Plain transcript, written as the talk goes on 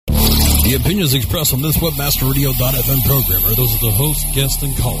The opinions expressed on this WebmasterRadio.fm program are those of the host, guests,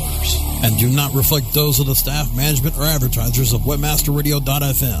 and callers, and do not reflect those of the staff, management, or advertisers of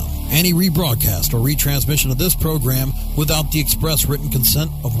WebmasterRadio.fm. Any rebroadcast or retransmission of this program without the express written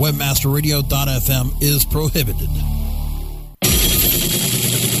consent of WebmasterRadio.fm is prohibited.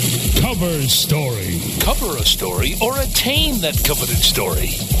 Cover story. Cover a story or attain that coveted story.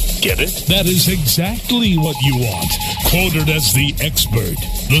 Get it? That is exactly what you want. Quoted as the expert.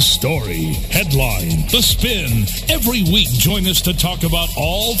 The story, headline, the spin. Every week, join us to talk about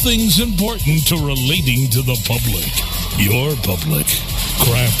all things important to relating to the public. Your public.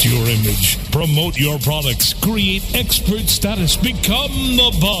 Craft your image. Promote your products. Create expert status. Become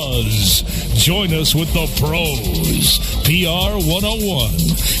the buzz. Join us with the pros. PR 101.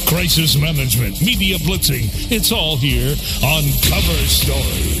 Crisis management. Media blitzing. It's all here on Cover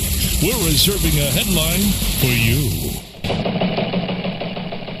Story. We're reserving a headline for you.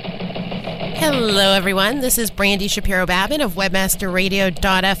 Hello, everyone. This is Brandy Shapiro-Babin of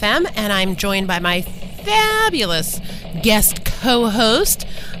WebmasterRadio.fm, and I'm joined by my fabulous guest co-host,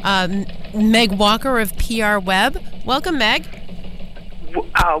 Meg Walker of PR Web. Welcome, Meg.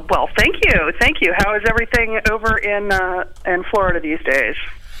 Well, thank you. Thank you. How is everything over in Florida these days?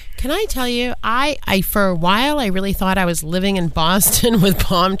 Can I tell you, I for a while, I really thought I was living in Boston with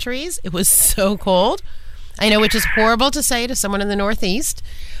palm trees. It was so cold. I know, which is horrible to say to someone in the Northeast.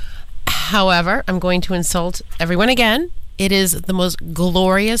 However, I'm going to insult everyone again. It is the most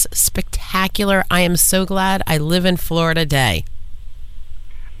glorious, spectacular, I am so glad I live in Florida day.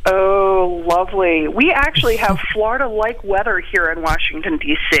 Oh, lovely. We actually have Florida-like weather here in Washington,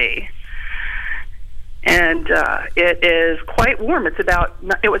 D.C., and it is quite warm.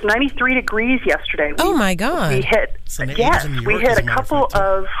 It was 93 degrees yesterday. Oh my God! We hit a couple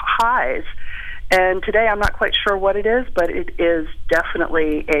of highs, and today I'm not quite sure what it is, but it is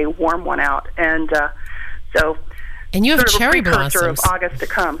definitely a warm one out, and so. And you have sort of cherry a precursor blossoms of August to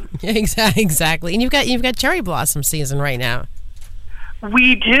come. Exactly, and you've got cherry blossom season right now.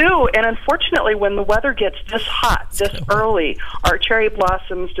 We do, and unfortunately, when the weather gets this hot, this early, our cherry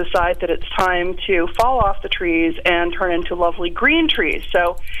blossoms decide that it's time to fall off the trees and turn into lovely green trees.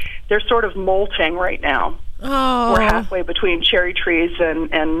 So they're sort of molting right now. Oh. We're halfway between cherry trees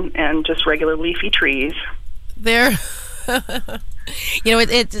and just regular leafy trees. They're,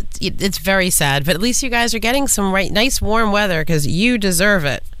 it's very sad, but at least you guys are getting some nice warm weather because you deserve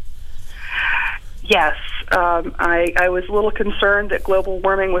it. Yes. I was a little concerned that global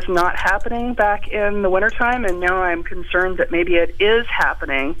warming was not happening back in the wintertime, and now I'm concerned that maybe it is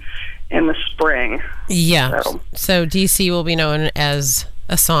happening in the spring. Yeah. So D.C. will be known as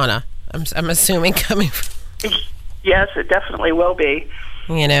a sauna, I'm assuming, coming from... Yes, it definitely will be.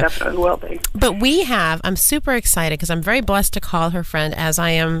 Definitely will be. But I'm super excited because I'm very blessed to call her friend as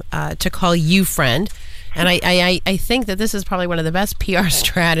I am to call you friend. And I think that this is probably one of the best PR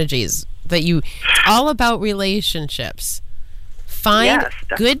strategies it's all about relationships. Find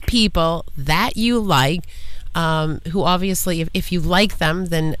good people that you like, who obviously, if you like them,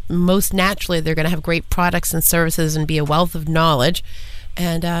 then most naturally they're going to have great products and services and be a wealth of knowledge,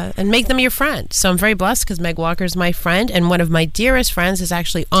 and make them your friend. So I'm very blessed because Meg Walker is my friend, and one of my dearest friends is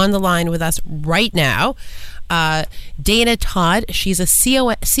actually on the line with us right now. Dana Todd, she's a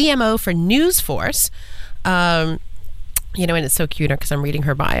CMO for NewsForce. And it's so cute because I'm reading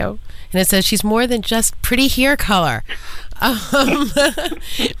her bio, and it says she's more than just pretty hair color.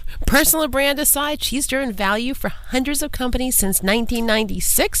 Personal brand aside, she's driven value for hundreds of companies since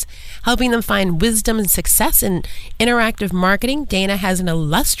 1996, helping them find wisdom and success in interactive marketing. Dana has an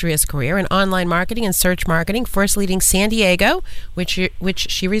illustrious career in online marketing and search marketing, first leading San Diego, which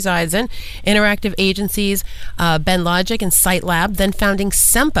she resides in, interactive agencies, BenLogic and SiteLab, then founding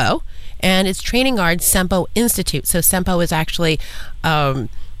Sempo and its training arm, Sempo Institute. So Sempo is actually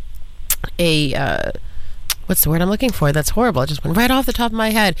what's the word I'm looking for? That's horrible. It just went right off the top of my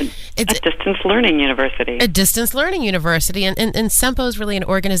head. It's a distance learning university. A distance learning university. And Sempo is really an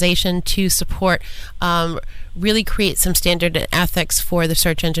organization to support, really create some standard and ethics for the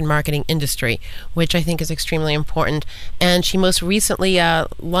search engine marketing industry, which I think is extremely important. And she most recently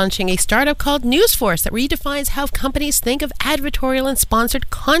launching a startup called NewsForce that redefines how companies think of advertorial and sponsored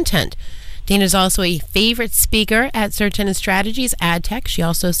content. Dana is also a favorite speaker at Search Engine Strategies, AdTech. She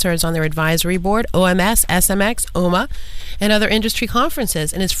also serves on their advisory board, OMS, SMX, OMA, and other industry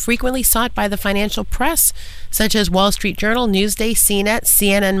conferences, and is frequently sought by the financial press, such as Wall Street Journal, Newsday, CNET,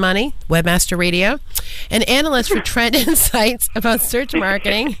 CNN Money, Webmaster Radio, and analyst for trend insights about search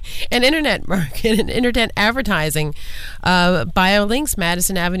marketing and internet advertising. BioLinks,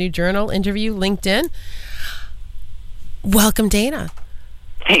 Madison Avenue Journal, interview, LinkedIn. Welcome, Dana.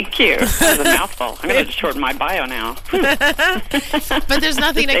 Thank you. That was a mouthful. I'm going to shorten my bio now. But there's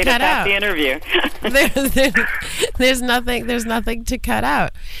nothing to cut out. The interview. There's nothing to cut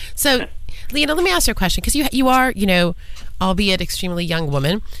out. So, Lena, let me ask you a question, because you are, albeit extremely young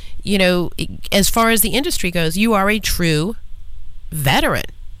woman, as far as the industry goes, you are a true veteran.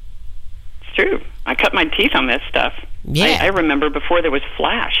 It's true. I cut my teeth on this stuff. Yeah. I remember before there was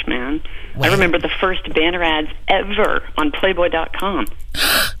Flash, man. Wow. I remember the first banner ads ever on Playboy.com.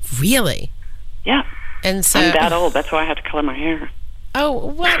 Really? Yeah. And so I'm that old. That's why I had to color my hair. Oh,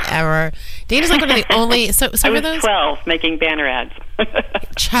 whatever. Dana's like one of the only... So I was those 12 making banner ads.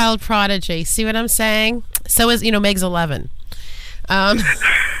 Child prodigy. See what I'm saying? So is, Meg's 11. But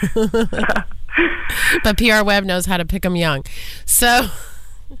PR Web knows how to pick them young. So...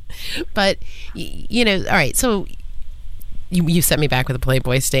 But, all right, so you sent me back with a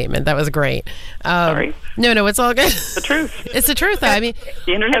Playboy statement. That was great. Sorry. No, it's all good. It's the truth. It's the truth, though. I mean,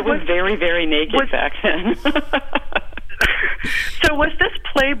 the internet was very, very naked back then. So was this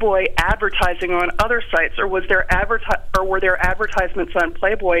Playboy advertising on other sites, or was there were there advertisements on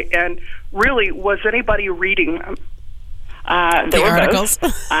Playboy, and really, was anybody reading them? There were articles?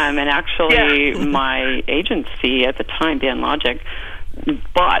 Both. And actually, my agency at the time, BandLogic,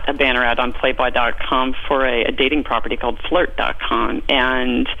 bought a banner ad on Playboy.com for a dating property called Flirt.com,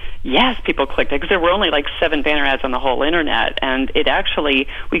 and yes, people clicked it because there were only like 7 banner ads on the whole internet, and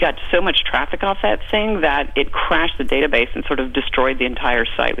we got so much traffic off that thing that it crashed the database and sort of destroyed the entire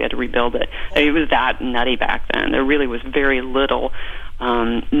site. We had to rebuild it. It was that nutty back then. There really was very little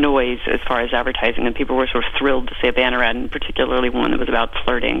noise as far as advertising, and people were sort of thrilled to see a banner ad, and particularly one that was about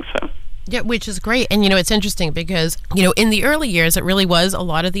flirting. So. Yeah, which is great. And, it's interesting because, in the early years, it really was a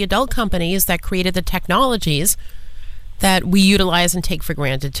lot of the adult companies that created the technologies that we utilize and take for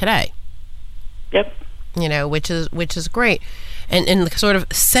granted today. Yep. Which is great. And sort of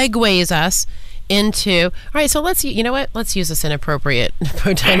segues us into, all right, so let's use this inappropriate,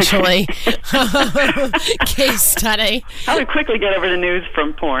 potentially, case study. How we quickly get over the news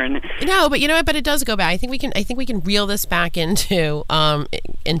from porn. No, but but it does go back. I think we can reel this back into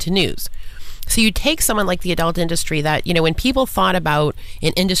news. So you take someone like the adult industry that, when people thought about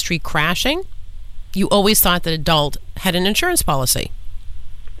an industry crashing, you always thought that adult had an insurance policy.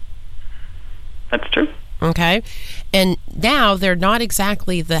 That's true. Okay. And now they're not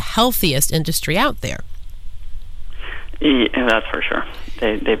exactly the healthiest industry out there. Yeah, that's for sure.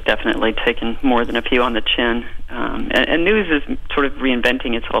 They've definitely taken more than a few on the chin. And news is sort of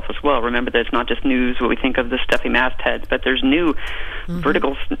reinventing itself as well. Remember that it's not just news, what we think of the stuffy mastheads, but there's new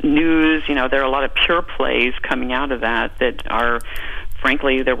vertical news. There are a lot of pure plays coming out of that are...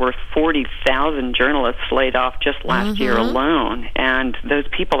 Frankly, there were 40,000 journalists laid off just last year alone, and those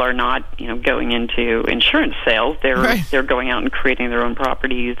people are not, going into insurance sales. They're going out and creating their own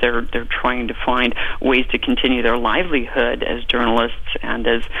properties. They're trying to find ways to continue their livelihood as journalists and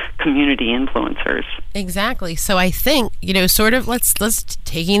as community influencers. Exactly. So I think, sort of let's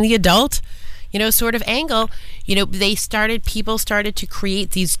taking the adult, sort of angle. People started to create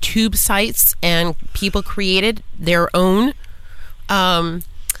these tube sites, and people created their own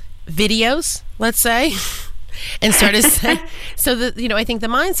videos, let's say, and started so that I think the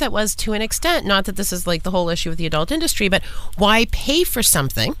mindset was, to an extent, not that this is like the whole issue with the adult industry, but why pay for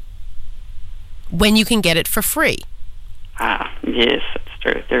something when you can get it for free? Yes, that's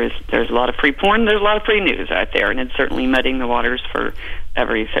true. There's a lot of free porn. There's a lot of free news out there, and it's certainly muddying the waters for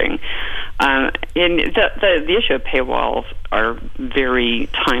everything. And the issue of paywalls are very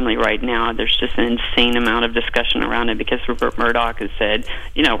timely right now. There's just an insane amount of discussion around it because Rupert Murdoch has said,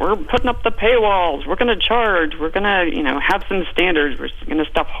 we're putting up the paywalls. We're going to charge. We're going to, have some standards. We're going to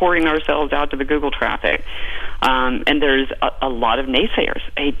stop hoarding ourselves out to the Google traffic. And there's a lot of naysayers,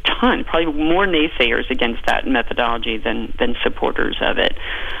 a ton, probably more naysayers against that methodology than supporters of it.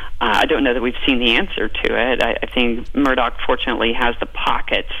 I don't know that we've seen the answer to it. I think Murdoch, fortunately, has the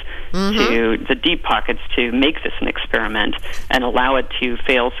pockets, the deep pockets, to make this an experiment and allow it to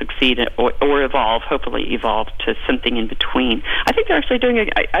fail, succeed, or evolve, hopefully evolve to something in between. I think they're actually doing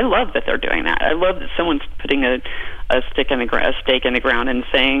it. I love that they're doing that. I love that someone's putting a stake in the ground and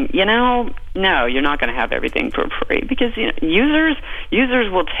saying, no, you're not going to have everything for free, because users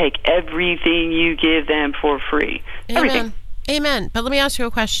will take everything you give them for free. Everything. Amen. But let me ask you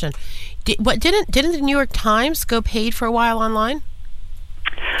a question. Didn't the New York Times go paid for a while online?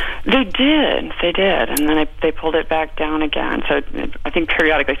 They did, and then they pulled it back down again. So I think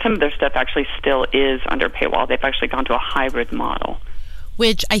periodically some of their stuff actually still is under paywall. They've actually gone to a hybrid model.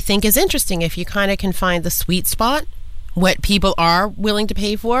 Which I think is interesting if you kind of can find the sweet spot what people are willing to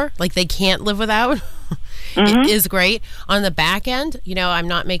pay for, like they can't live without, it is great. On the back end, I'm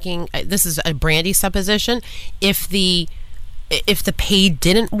not making, this is a brandy supposition, if the pay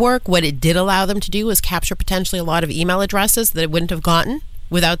didn't work, what it did allow them to do was capture potentially a lot of email addresses that it wouldn't have gotten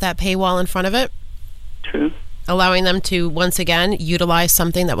without that paywall in front of it. True. Allowing them to, once again, utilize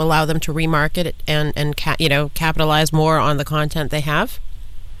something that will allow them to remarket it and capitalize more on the content they have.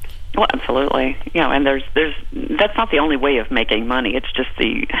 Well, absolutely. And there's that's not the only way of making money. It's just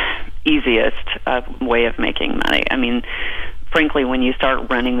the easiest way of making money. I mean, frankly, when you start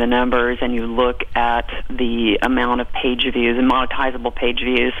running the numbers and you look at the amount of page views and monetizable page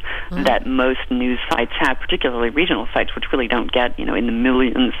views that most news sites have, particularly regional sites, which really don't get, in the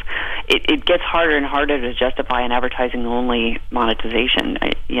millions, it gets harder and harder to justify an advertising-only monetization.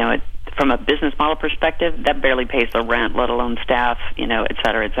 From a business model perspective, that barely pays the rent, let alone staff, et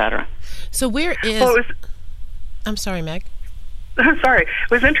cetera, et cetera. So where is... I'm sorry, Meg. Sorry.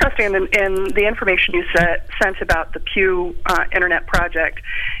 It was interesting in the information you sent about the Pew Internet Project.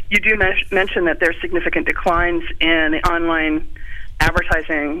 You do mention that there's significant declines in the online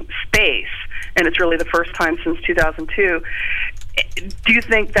advertising space, and it's really the first time since 2002. Do you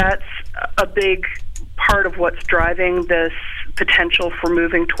think that's a big part of what's driving this potential for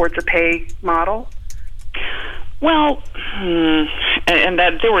moving towards a pay model? Well, and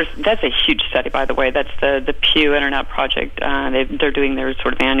that's a huge study, by the way. That's the Pew Internet Project. They're doing their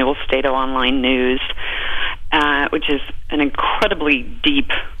sort of annual State of Online News, which is an incredibly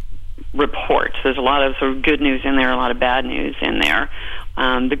deep report. There's a lot of sort of good news in there, a lot of bad news in there.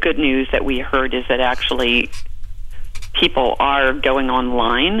 The good news that we heard is that actually people are going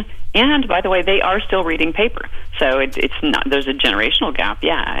online, and by the way, they are still reading paper. So it's not, there's a generational gap,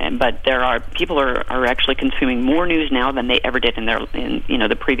 but people are actually consuming more news now than they ever did in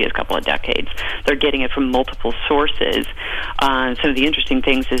the previous couple of decades. They're getting it from multiple sources. Some of the interesting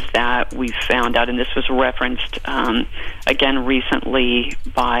things is that we found out, and this was referenced again recently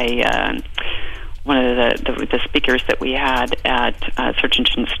by one of the speakers that we had at Search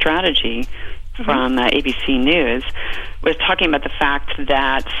Engine Strategy from ABC News, was talking about the fact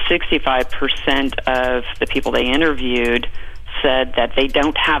that 65% of the people they interviewed said that they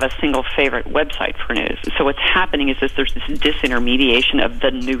don't have a single favorite website for news. So what's happening is there's this disintermediation of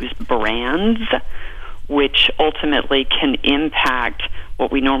the news brands, which ultimately can impact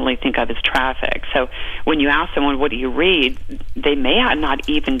what we normally think of as traffic. So when you ask someone, what do you read, they may not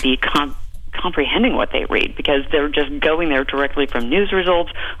even be comprehending what they read, because they're just going there directly from news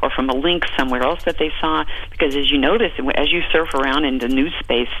results or from a link somewhere else that they saw. Because as you notice, as you surf around into news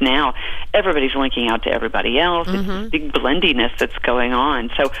space now, everybody's linking out to everybody else. It's big blendiness that's going on.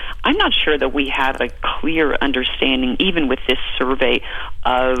 So I'm not sure that we have a clear understanding, even with this survey,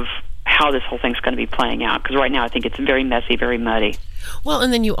 of how this whole thing's going to be playing out. Because right now I think it's very messy, very muddy. Well,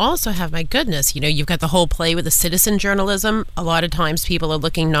 and then you also have, my goodness, you've got the whole play with the citizen journalism. A lot of times people are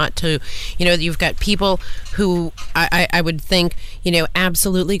looking not to, you've got people who I would think,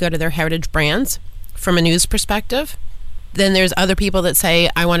 absolutely go to their heritage brands from a news perspective. Then there's other people that say,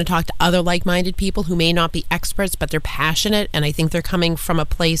 I want to talk to other like-minded people who may not be experts, but they're passionate. And I think they're coming from a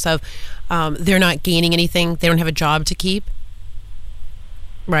place of they're not gaining anything. They don't have a job to keep.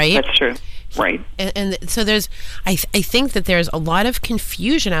 Right? That's true. Right. And so I think that there's a lot of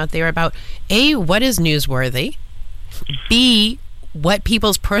confusion out there about, A, what is newsworthy, B, what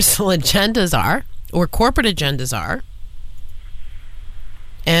people's personal agendas are or corporate agendas are,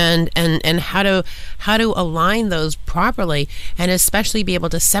 and how to align those properly, and especially be able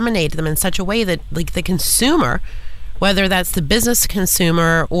to disseminate them in such a way that, like, the consumer, whether that's the business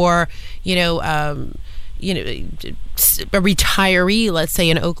consumer or a retiree, let's say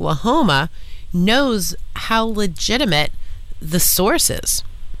in Oklahoma, knows how legitimate the source is.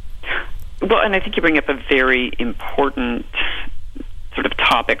 Well, and I think you bring up a very important sort of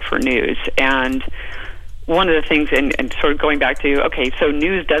topic for news. And one of the things, and sort of going back to, okay, so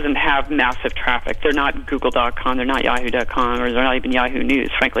news doesn't have massive traffic. They're not Google.com, they're not Yahoo.com, or they're not even Yahoo News.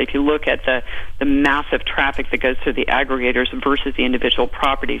 Frankly, if you look at the massive traffic that goes through the aggregators versus the individual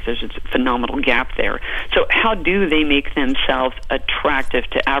properties, there's a phenomenal gap there. So how do they make themselves attractive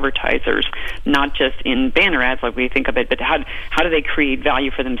to advertisers, not just in banner ads like we think of it, but how do they create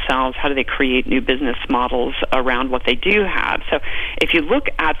value for themselves? How do they create new business models around what they do have? So if you look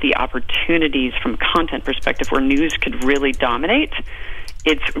at the opportunities from content perspective where news could really dominate,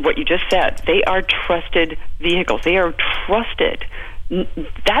 it's what you just said. They are trusted vehicles. They are trusted.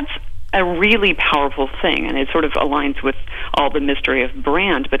 That's a really powerful thing, and it sort of aligns with all the mystery of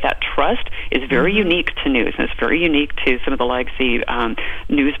brand, but that trust is very unique to news, and it's very unique to some of the legacy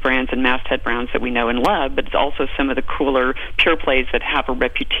news brands and masthead brands that we know and love, but it's also some of the cooler pure plays that have a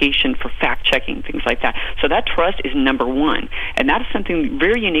reputation for fact-checking, things like that. So that trust is number one, and that is something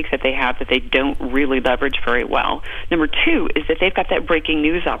very unique that they have that they don't really leverage very well. Number two is that they've got that breaking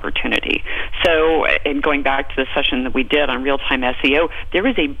news opportunity. So, and going back to the session that we did on real-time SEO, there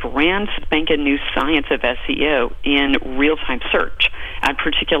is a brand spanking new science of SEO in real-time search, and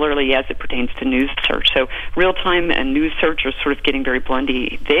particularly as it pertains to news search. So real-time and news search are sort of getting very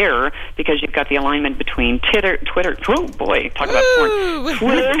blendy there because you've got the alignment between Twitter, oh boy, talk about porn,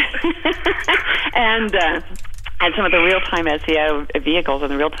 Twitter, and some of the real-time SEO vehicles and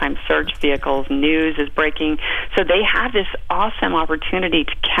the real-time search vehicles. News is breaking. So they have this awesome opportunity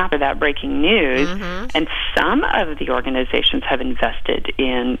to capture that breaking news. And some of the organizations have invested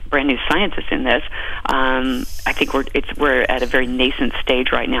in brand new sciences in this. I think we're at a very nascent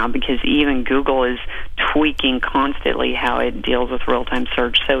stage right now because even Google is tweaking constantly how it deals with real-time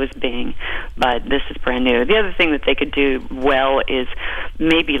search. So is Bing. But this is brand new. The other thing that they could do well is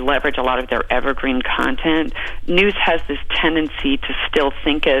maybe leverage a lot of their evergreen content. News has this tendency to still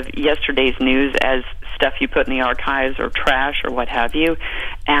think of yesterday's news as stuff you put in the archives or trash or what have you,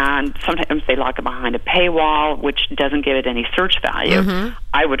 and sometimes they lock it behind a paywall, which doesn't give it any search value.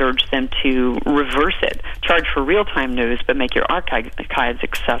 I would urge them to reverse it. Charge for real-time news, but make your archives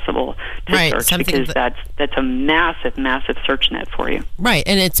accessible to search, because that's a massive, massive search net for you. Right,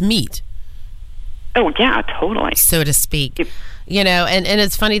 and it's meat. Oh, yeah, totally. So to speak. You know, and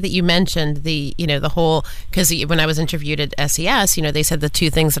it's funny that you mentioned the whole, because when I was interviewed at SES, they said the two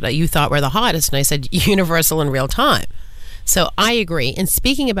things that you thought were the hottest, and I said universal and real time. So I agree. And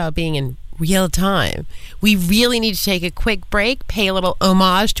speaking about being in real time, we really need to take a quick break, pay a little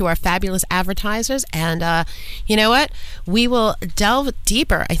homage to our fabulous advertisers, and you know what? We will delve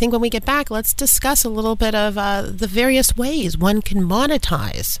deeper. I think when we get back, let's discuss a little bit of the various ways one can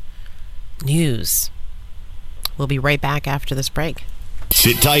monetize news. We'll be right back after this break.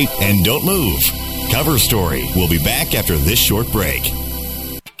 Sit tight and don't move. Cover Story will be back after this short break.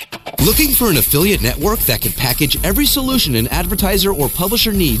 Looking for an affiliate network that can package every solution an advertiser or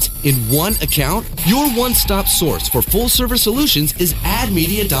publisher needs in one account? Your one-stop source for full-service solutions is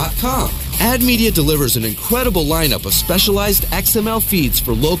AdMedia.com. AdMedia delivers an incredible lineup of specialized XML feeds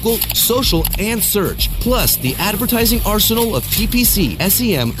for local, social, and search, plus the advertising arsenal of PPC,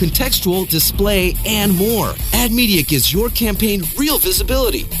 SEM, contextual, display, and more. AdMedia gives your campaign real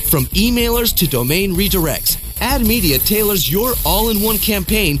visibility, from emailers to domain redirects. AdMedia tailors your all-in-one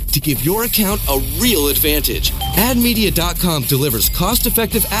campaign to give your account a real advantage. AdMedia.com delivers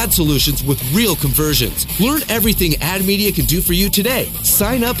cost-effective ad solutions with real conversions. Learn everything AdMedia can do for you today.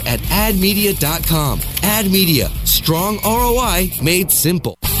 Sign up at AdMedia.com. AdMedia. Strong ROI made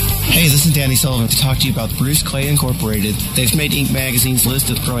simple. Hey, this is Danny Sullivan to talk to you about Bruce Clay Incorporated. They've made Inc. Magazine's list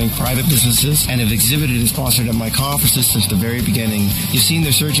of growing private businesses and have exhibited and sponsored at my conferences since the very beginning. You've seen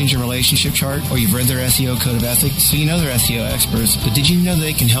their search engine relationship chart, or you've read their SEO code of ethics, so you know they're SEO experts. But did you know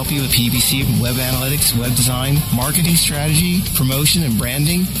they can help you with PPC, web analytics, web design, marketing strategy, promotion, and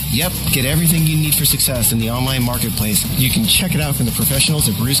branding? Yep, get everything you need for success in the online marketplace. You can check it out from the professionals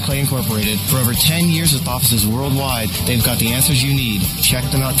at Bruce Clay Incorporated. For over 10 years with offices worldwide, they've got the answers you need. Check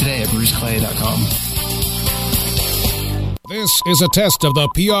them out today at bruceclay.com. This is a test of the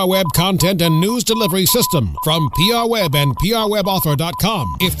PR Web content and news delivery system from PR Web and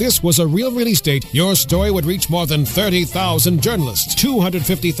PRWebOffer.com. If this was a real release date, your story would reach more than 30,000 journalists,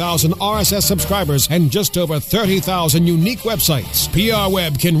 250,000 RSS subscribers, and just over 30,000 unique websites. PR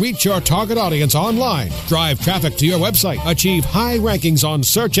Web can reach your target audience online, drive traffic to your website, achieve high rankings on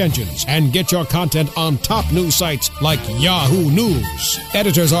search engines, and get your content on top news sites like Yahoo News.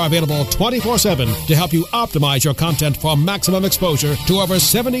 Editors are available 24/7 to help you optimize your content for maximum exposure to over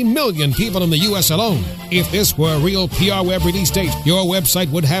 70 million people in the U.S. alone. If this were a real PR Web release date, your website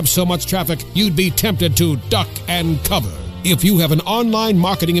would have so much traffic you'd be tempted to duck and cover. If you have an online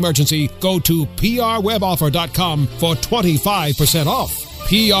marketing emergency, go to PRWebOffer.com for 25% off.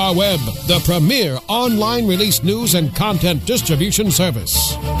 PR Web, the premier online release news and content distribution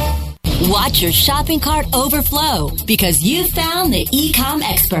service. Watch your shopping cart overflow because you've found the e-com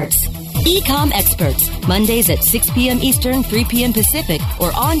experts. E-com Experts, Mondays at 6 p.m. Eastern, 3 p.m. Pacific,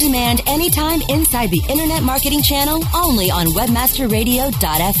 or on demand anytime inside the Internet Marketing Channel, only on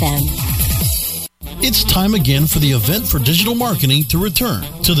WebmasterRadio.fm. It's time again for the event for digital marketing to return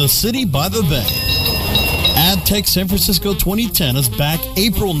to the City by the Bay. AdTech San Francisco 2010 is back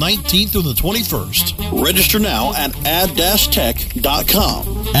April 19th through the 21st. Register now at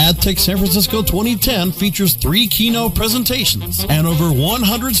ad-tech.com. AdTech San Francisco 2010 features 3 keynote presentations and over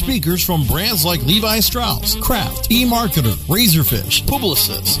 100 speakers from brands like Levi Strauss, Kraft, eMarketer, Razorfish,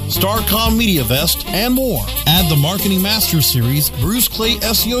 Publicis, Starcom MediaVest, and more. Add the Marketing Masters Series, Bruce Clay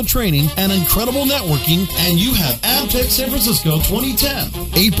SEO training, and incredible networking, and you have AdTech San Francisco 2010,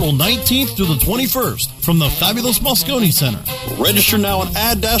 April 19th through the 21st from the fabulous Moscone Center. Register now at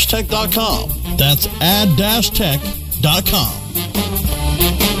ad-tech.com. That's ad-tech.com.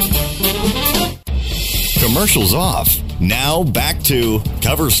 Commercials off. Now back to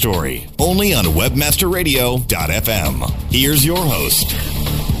Cover Story, only on webmasterradio.fm. Here's your host.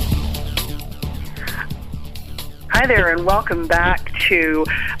 Hi there, and welcome back to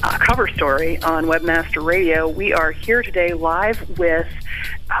Cover Story on Webmaster Radio. We are here today live with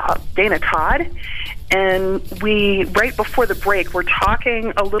Dana Todd, and right before the break, we're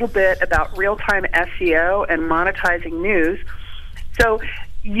talking a little bit about real-time SEO and monetizing news. So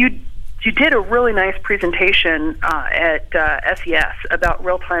you did a really nice presentation at SES about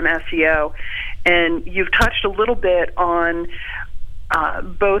real-time SEO, and you've touched a little bit on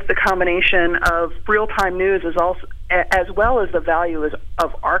both the combination of real-time news as well as the value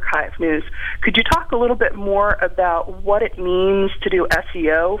of archive news. Could you talk a little bit more about what it means to do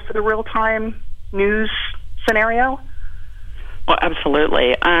SEO for the real-time news scenario? Well,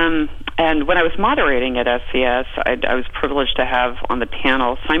 absolutely. And when I was moderating at SCS, I was privileged to have on the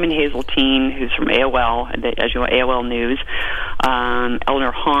panel Simon Hazeltine, who's from AOL, as you know, AOL News,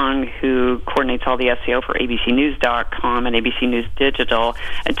 Eleanor Hong, who coordinates all the SEO for abcnews.com and ABC News Digital,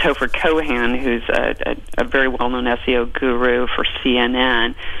 and Topher Kohan, who's a very well-known SEO guru for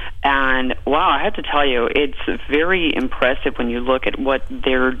CNN. And, wow, I have to tell you, it's very impressive when you look at what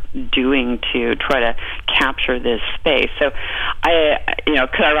they're doing to try to capture this space. So,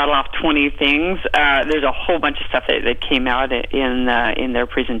 could I rattle off 20 things? There's a whole bunch of stuff that came out in their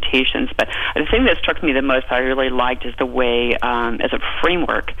presentations. But the thing that struck me the most I really liked is the way, as a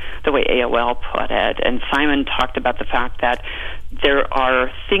framework, the way AOL put it. And Simon talked about the fact that there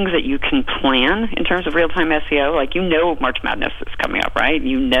are things that you can plan in terms of real-time SEO. Like, March Madness is coming up, right?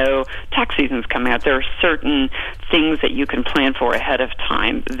 Tax season's coming up. There are certain things that you can plan for ahead of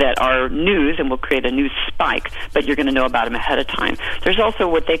time that are news and will create a news spike, but you're going to know about them ahead of time. There's also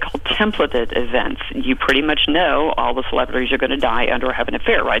what they call templated events. You pretty much know all the celebrities are going to die and or have an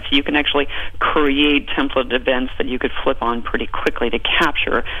affair, right? So you can actually create templated events that you could flip on pretty quickly to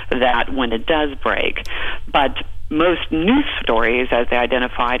capture that when it does break. But most news stories, as they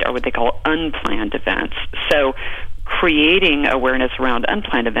identified, are what they call unplanned events. So creating awareness around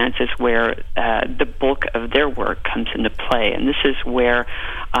unplanned events is where the bulk of their work comes into play. And this is where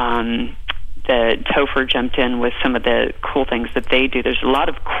the Topher jumped in with some of the cool things that they do. There's a lot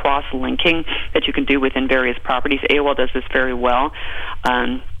of cross-linking that you can do within various properties. AOL does this very well.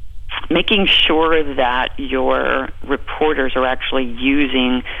 Making sure that your reporters are actually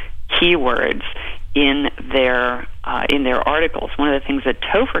using keywords in their articles. One of the things that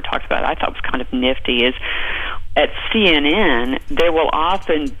Topher talked about, I thought was kind of nifty, is at CNN, there will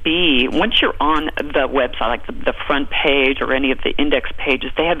often be, once you're on the website, like the front page or any of the index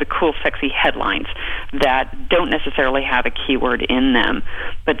pages, they have the cool, sexy headlines that don't necessarily have a keyword in them.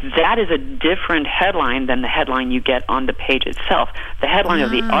 But that is a different headline than the headline you get on the page itself. The headline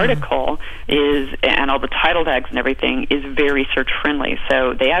of the article is, and all the title tags and everything, is very search-friendly.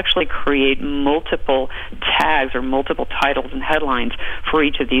 So they actually create multiple tags or multiple titles and headlines for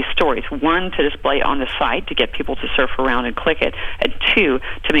each of these stories. One, to display on the site to get people to surf around and click it, and two,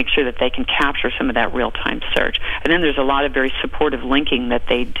 to make sure that they can capture some of that real-time search. And then there's a lot of very supportive linking that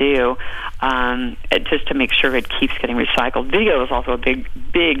they do just to make sure it keeps getting recycled. Video is also a big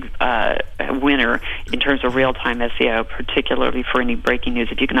winner in terms of real-time SEO, particularly for any breaking news.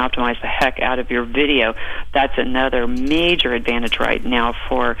 If you can optimize the heck out of your video, that's another major advantage right now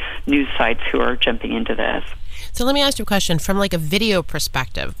for news sites who are jumping into this. So let me ask you a question. From like a video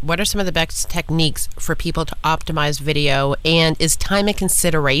perspective, what are some of the best techniques for people to optimize video? And is time a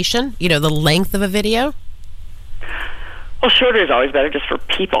consideration, the length of a video? Well, shorter is always better just for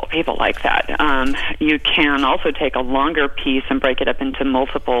people. People like that. You can also take a longer piece and break it up into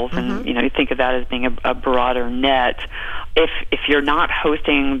multiples, and you think of that as being a broader net. If you're not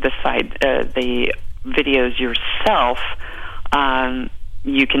hosting the site, the videos yourself,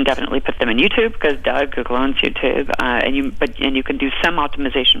 You can definitely put them in YouTube because Google owns YouTube, and you can do some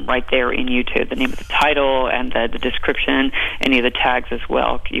optimization right there in YouTube. The name of the title and the description, any of the tags as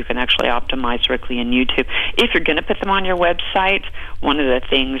well. You can actually optimize directly in YouTube. If you're going to put them on your website, one of the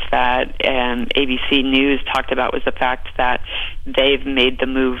things that ABC News talked about was the fact that they've made the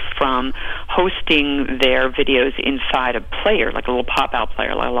move from hosting their videos inside a player, like a little pop-out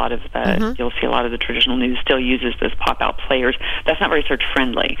player. Like a lot of you'll see a lot of the traditional news still uses those pop-out players. That's not very search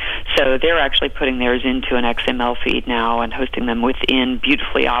friendly. So they're actually putting theirs into an XML feed now and hosting them within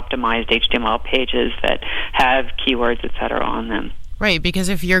beautifully optimized HTML pages that have keywords, etc. on them. Right, because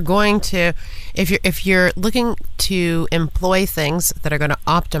if you're going to, if you're looking to employ things that are going to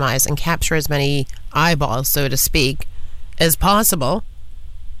optimize and capture as many eyeballs, so to speak, as possible,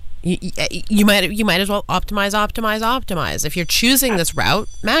 you might as well optimize. If you're choosing this route,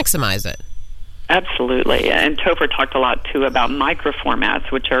 maximize it. Absolutely. And Topher talked a lot, too, about microformats,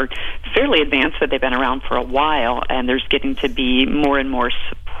 which are fairly advanced, but they've been around for a while, and there's getting to be more and more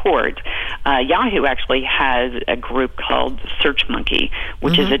support. Yahoo actually has a group called SearchMonkey,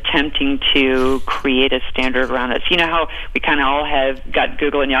 which is attempting to create a standard around this. You know how we kind of all have got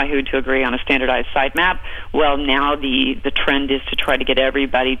Google and Yahoo to agree on a standardized sitemap? Well, now the trend is to try to get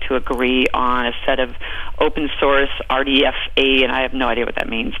everybody to agree on a set of open source RDFA, and I have no idea what that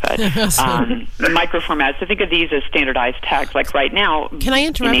means, but microformats. So think of these as standardized tags. Like right now, can I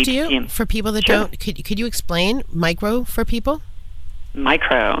interrupt you for people that don't? Could you explain micro for people?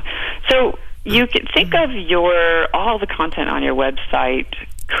 Micro. So you can think of all the content on your website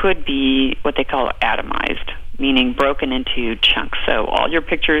could be what they call atomized, meaning broken into chunks. So all your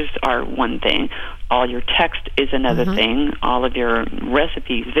pictures are one thing, all your text is another thing, all of your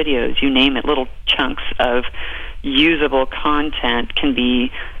recipes, videos, you name it, little chunks of usable content can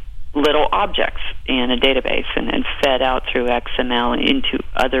be little objects in a database and then fed out through XML into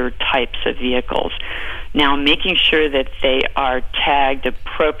other types of vehicles. Now, making sure that they are tagged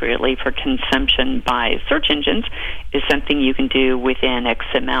appropriately for consumption by search engines is something you can do within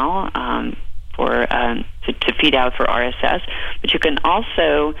XML to feed out for RSS. But you can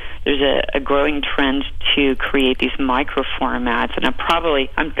also, there's a growing trend to create these microformats, and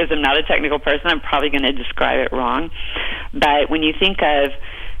because I'm not a technical person, I'm probably going to describe it wrong. But when you think of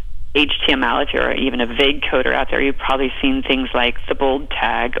HTML, if you're even a vague coder out there, you've probably seen things like the bold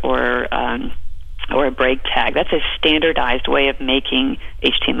tag or a break tag. That's a standardized way of making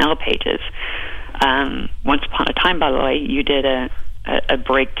HTML pages. Once upon a time, by the way, you did a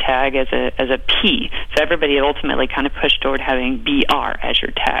break tag as a P. So everybody ultimately kind of pushed toward having BR as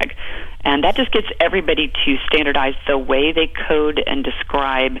your tag. And that just gets everybody to standardize the way they code and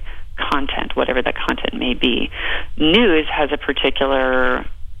describe content, whatever the content may be. News has a particular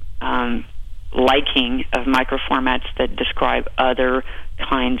liking of microformats that describe other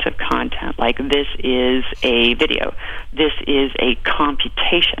kinds of content, like this is a video, this is a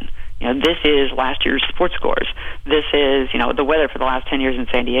computation, this is last year's sports scores, this is the weather for the last 10 years in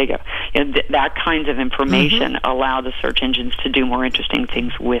San Diego. That kinds of information allow the search engines to do more interesting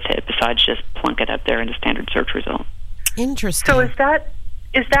things with it besides just plunk it up there in a standard search result. Interesting. So is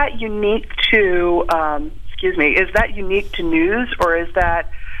that unique to is that unique to news, or is that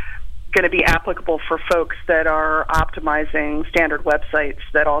going to be applicable for folks that are optimizing standard websites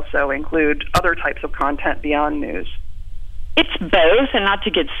that also include other types of content beyond news? It's both, and not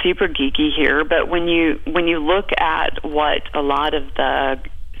to get super geeky here, but when you look at what a lot of the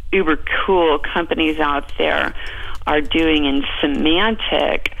uber cool companies out there are doing in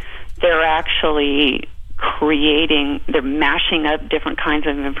semantic, they're actually they're mashing up different kinds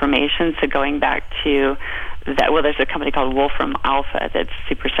of information. So going back to that, there's a company called Wolfram Alpha that's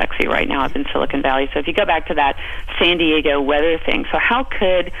super sexy right now up in Silicon Valley. So if you go back to that San Diego weather thing, so how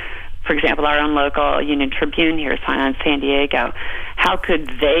could, for example, our own local Union Tribune here, sign on San Diego, how could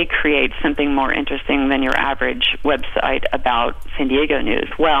they create something more interesting than your average website about San Diego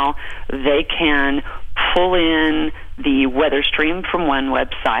news? Well, they can pull in the weather stream from one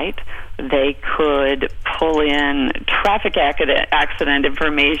website. They could pull in traffic accident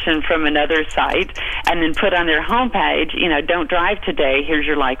information from another site and then put on their homepage, don't drive today, here's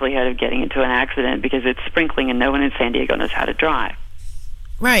your likelihood of getting into an accident because it's sprinkling and no one in San Diego knows how to drive.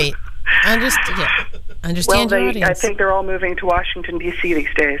 Right. Understand your audience. I think they're all moving to Washington, D.C.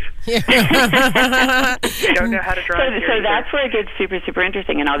 these days. They don't know how to drive. So that's where it gets super, super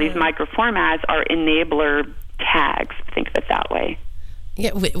interesting. And all these microformats are enabler tags. Think of it that way.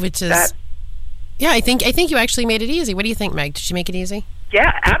 Yeah, which is... I think you actually made it easy. What do you think, Meg? Did she make it easy?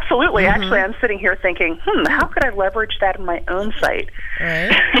 Yeah, absolutely. Actually, I'm sitting here thinking, how could I leverage that in my own site?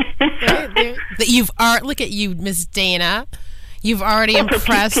 Right. Look at you, Miss Dana. You've already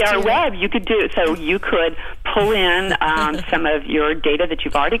impressed. For PR Web, you could do so. You could pull in some of your data that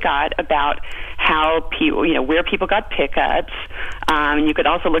you've already got about how people, where people got pickups. You could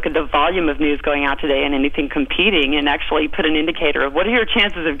also look at the volume of news going out today and anything competing, and actually put an indicator of what are your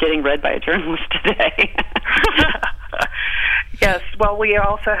chances of getting read by a journalist today. Yes, well, we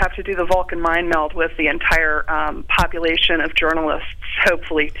also have to do the Vulcan mind meld with the entire population of journalists,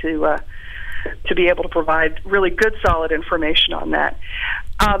 hopefully, to be able to provide really good, solid information on that.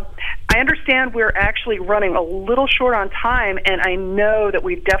 I understand we're actually running a little short on time, and I know that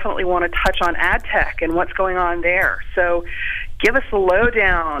we definitely want to touch on ad tech and what's going on there. So give us the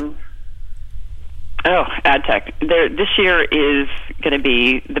lowdown. Oh, ad tech. This year is going to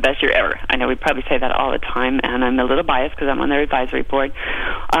be the best year ever. I know we probably say that all the time, and I'm a little biased because I'm on their advisory board.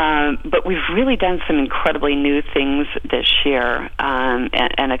 But we've really done some incredibly new things this year.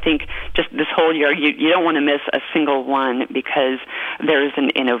 And I think just this whole year, you don't want to miss a single one, because there's an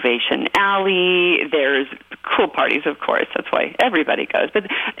innovation alley, there's cool parties, of course. That's why everybody goes. But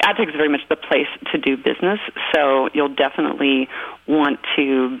ad tech is very much the place to do business, so you'll definitely want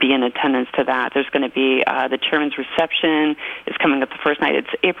to be in attendance to that. There's going to be the chairman's reception is coming up the first night. It's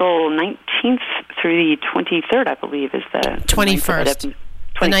April 19th through the 23rd, I believe, is the 21st.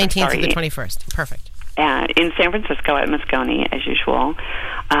 The 19th through the 21st. Perfect. In San Francisco at Moscone, as usual.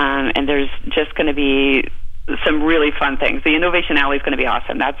 And there's just going to be some really fun things. The Innovation Alley is going to be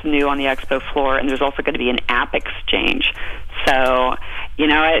awesome. That's new on the expo floor, and there's also going to be an app exchange. So,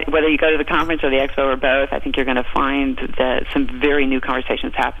 whether you go to the conference or the expo or both, I think you're going to find some very new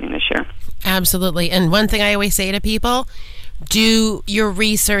conversations happening this year. Absolutely. And one thing I always say to people, do your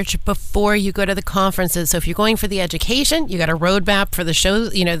research before you go to the conferences. So if you're going for the education, you got a roadmap for the shows,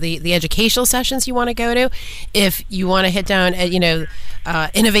 the educational sessions you want to go to. If you want to hit down at,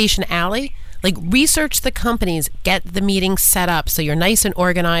 Innovation Alley, research the companies, get the meeting set up so you're nice and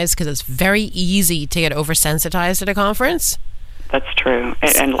organized, because it's very easy to get oversensitized at a conference. That's true.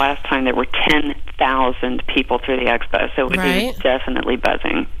 And last time there were 10,000 people through the expo, so it was definitely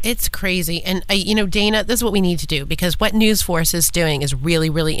buzzing. It's crazy. And, Dana, this is what we need to do, because what News Force is doing is really,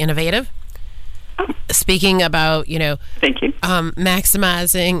 really innovative. Speaking about, thank you,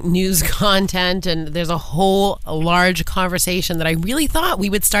 maximizing news content, and there's a whole large conversation that I really thought we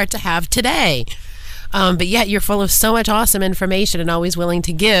would start to have today. But yet you're full of so much awesome information and always willing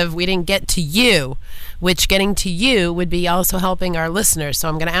to give. We didn't get to you, which getting to you would be also helping our listeners. So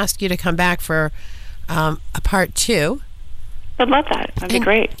I'm going to ask you to come back for a part 2. I'd love that. That'd be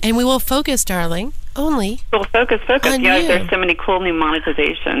great. And we will focus, darling, only We'll focus. on you. There's so many cool new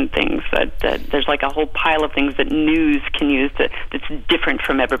monetization things that there's like a whole pile of things that news can use that's different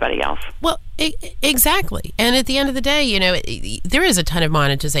from everybody else. Well, exactly. And at the end of the day, there is a ton of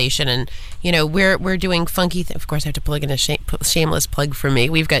monetization, and we're doing funky of course, I have to plug in a shameless plug for me.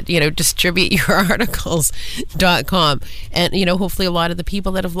 We've got distributeyourarticles.com, and hopefully a lot of the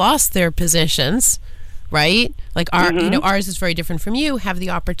people that have lost their positions, right? Like ours is very different from you, have the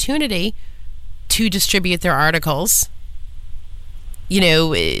opportunity to distribute their articles,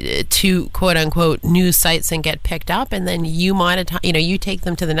 to quote unquote news sites and get picked up, and then you monetize. You take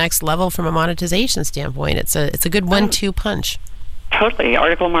them to the next level from a monetization standpoint. It's a good 1-2 punch. Totally.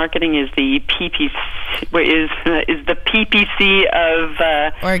 Article marketing is the PPC of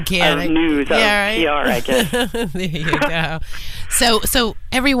organic of news, right? PR, I guess. There you go. So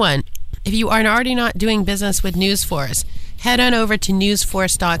everyone, if you are already not doing business with News Force, head on over to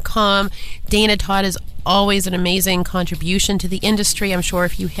newsforce.com. Dana Todd is always an amazing contribution to the industry. I'm sure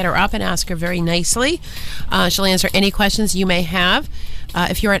if you hit her up and ask her very nicely, she'll answer any questions you may have.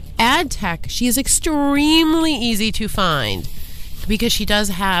 If you're at Ad Tech, she is extremely easy to find, because she does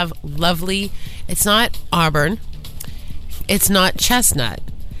have lovely, it's not auburn, it's not chestnut,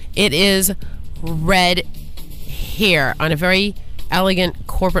 it is red hair on a very elegant,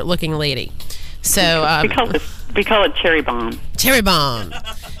 corporate-looking lady. So we call it cherry bomb. Cherry bomb.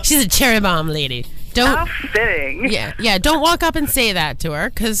 She's a cherry bomb lady. How fitting. Yeah. Don't walk up and say that to her,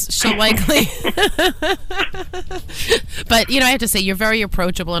 because she'll likely. But I have to say, you're very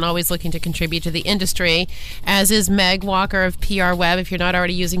approachable and always looking to contribute to the industry. As is Meg Walker of PR Web. If you're not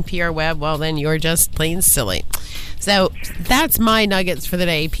already using PR Web, well, then you're just plain silly. So that's my nuggets for the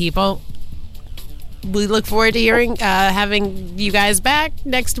day, people. We look forward to having you guys back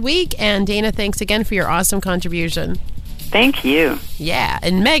next week. And Dana, thanks again for your awesome contribution. Thank you. Yeah,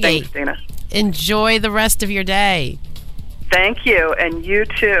 and Maggie. Thanks, Dana. Enjoy the rest of your day. Thank you, and you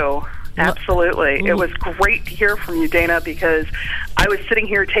too. Absolutely. It was great to hear from you, Dana, because I was sitting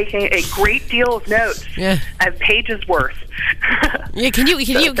here taking a great deal of notes. Yeah. I have pages worth. Yeah, can you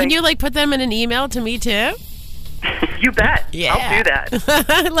put them in an email to me too? You bet. Yeah. I'll do that.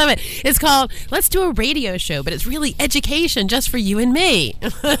 I love it. It's called Let's Do a Radio Show, but it's really education just for you and me.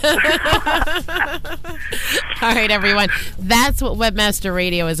 All right, everyone. That's what Webmaster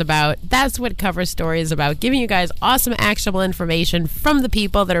Radio is about. That's what Cover Story is about, giving you guys awesome, actionable information from the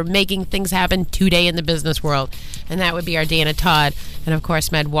people that are making things happen today in the business world. And that would be our Dana Todd and, of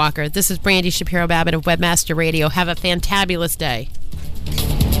course, Med Walker. This is Brandy Shapiro-Babbitt of Webmaster Radio. Have a fantabulous day.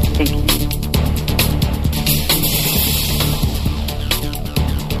 Thank you.